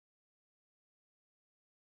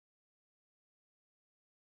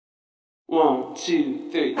1, 2,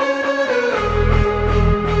 3. I've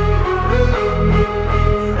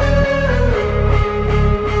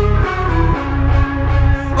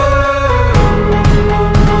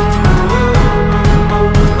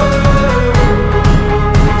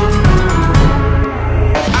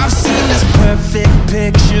seen this perfect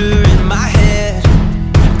picture in my head,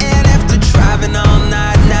 and after driving all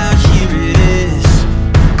night, now here it is.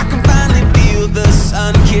 I can finally feel the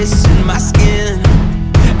sun kissing my skin,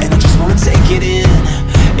 and I just wanna take it in.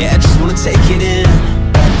 Yeah, I just wanna take it in.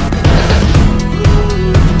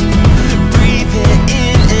 Breathe it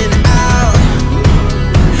in and out.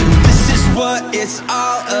 This is what it's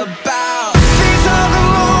all about. These are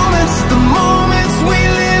the moments we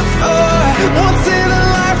live for. Once in a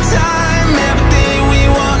lifetime, everything we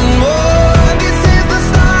want and more. This is the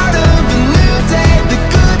start of a new day, the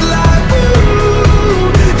good life.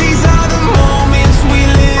 Woo. These are the moments we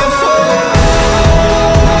live for.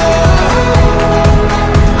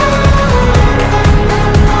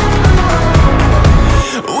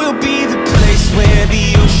 We'll be the place where the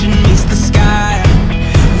ocean meets the sky.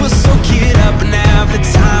 We'll soak it up and have the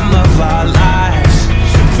time of our lives.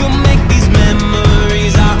 We'll make these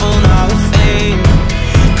memories our own Hall of Fame,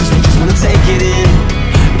 'cause we just wanna take it in.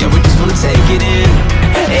 Yeah, we just wanna take it in.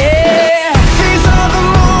 Yeah, these are the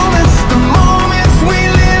moments we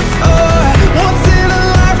live for. Once in a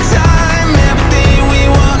lifetime, everything we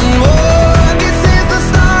want and more. This is the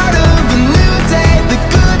start of a new day, the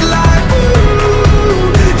good life. Woo.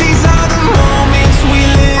 These are the moments we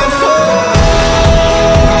live for.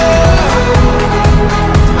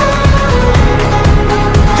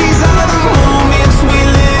 These are the moments we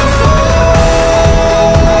live for.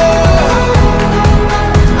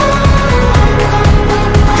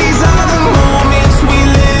 These are the moments we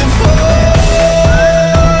live for.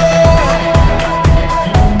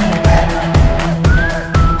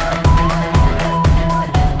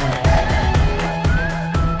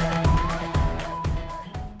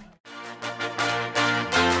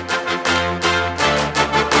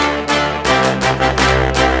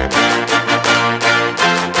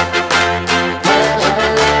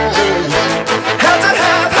 Had to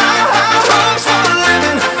have high hopes for a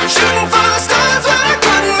living, shooting for the stars when I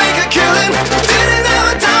couldn't make a killing. Didn't have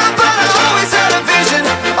a dime, but I always had a vision,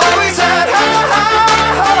 always had high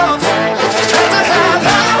hopes. Had to have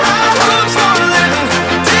high hopes for a living,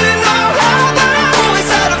 didn't know how, but I always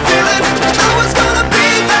had a feeling I was gonna be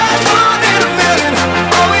that one in a million.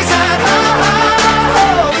 Always had high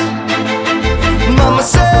hopes. Mama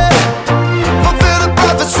said, fulfill the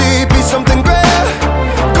prophecy, be something great,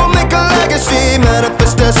 go make a legacy,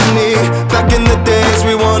 manifest destiny. Back in the days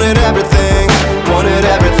we wanted everything, wanted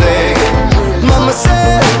everything. Mama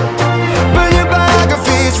said, burn your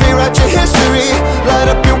biographies, rewrite your history, light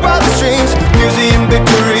up your wildest dreams, museum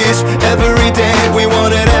victories. Every day we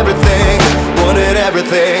wanted everything, wanted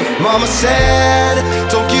everything. Mama said,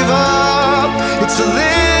 don't give up, it's a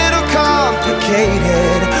little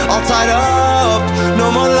complicated, all tied up,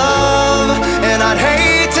 no more love, and I'd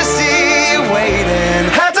hate to see you waiting.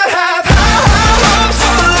 Had to have high hopes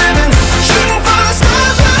for a living, shooting for the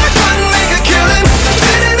stars when I couldn't make a killing.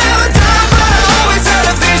 Didn't have a dime, but I always had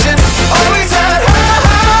a vision, always had high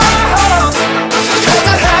hopes. Had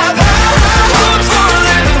to have high hopes for a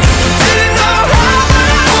living, didn't know how, but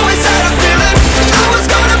I always had a feeling I was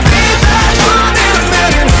gonna be that one in a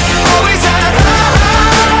million. Always had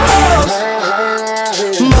high hopes.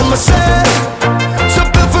 Mama said,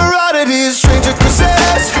 something for oddities, stranger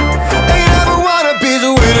cruises. Ain't ever wannabes,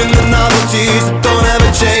 winning the novelties that don't ever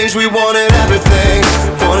change. We wanted everything,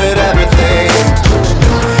 wanted everything.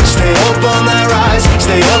 Stay up on that rise,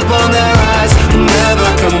 stay up on that rise, never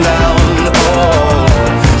come down. Oh,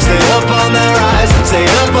 stay up on that rise, stay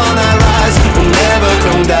up on that rise, never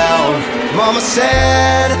come down. Mama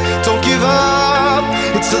said, don't give up,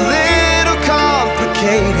 it's a little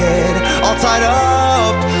complicated, all tied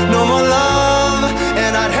up, no more love,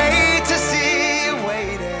 and I'd hate to see you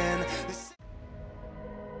waiting.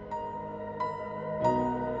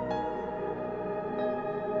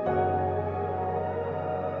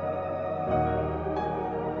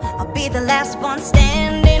 I'll be the last one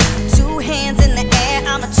standing, two hands in the air,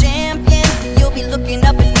 I'm a champion. You'll be looking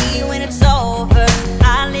up at me when it's over.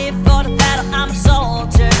 I live for the battle, I'm a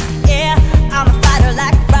soldier. Yeah, I'm a fighter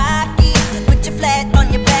like Rocky, put your flag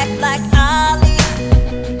on your back like Ali.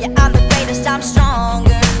 Yeah, I'm the greatest, I'm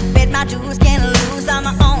stronger, bet my dues, can't lose,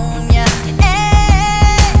 I'ma own ya.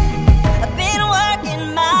 Hey, I've been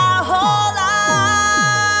working my whole life,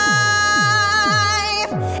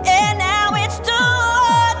 and now it's do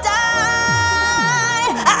or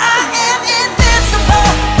die. I am invincible,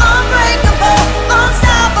 unbreakable,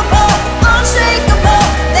 unstoppable.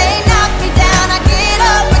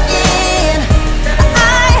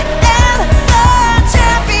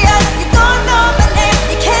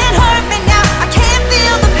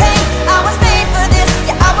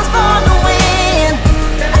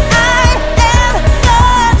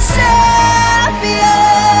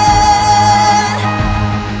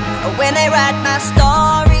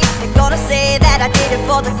 did it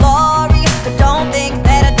for the glory, but don't think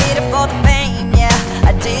that I did it for the fame. Yeah,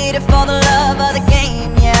 I did it for the love of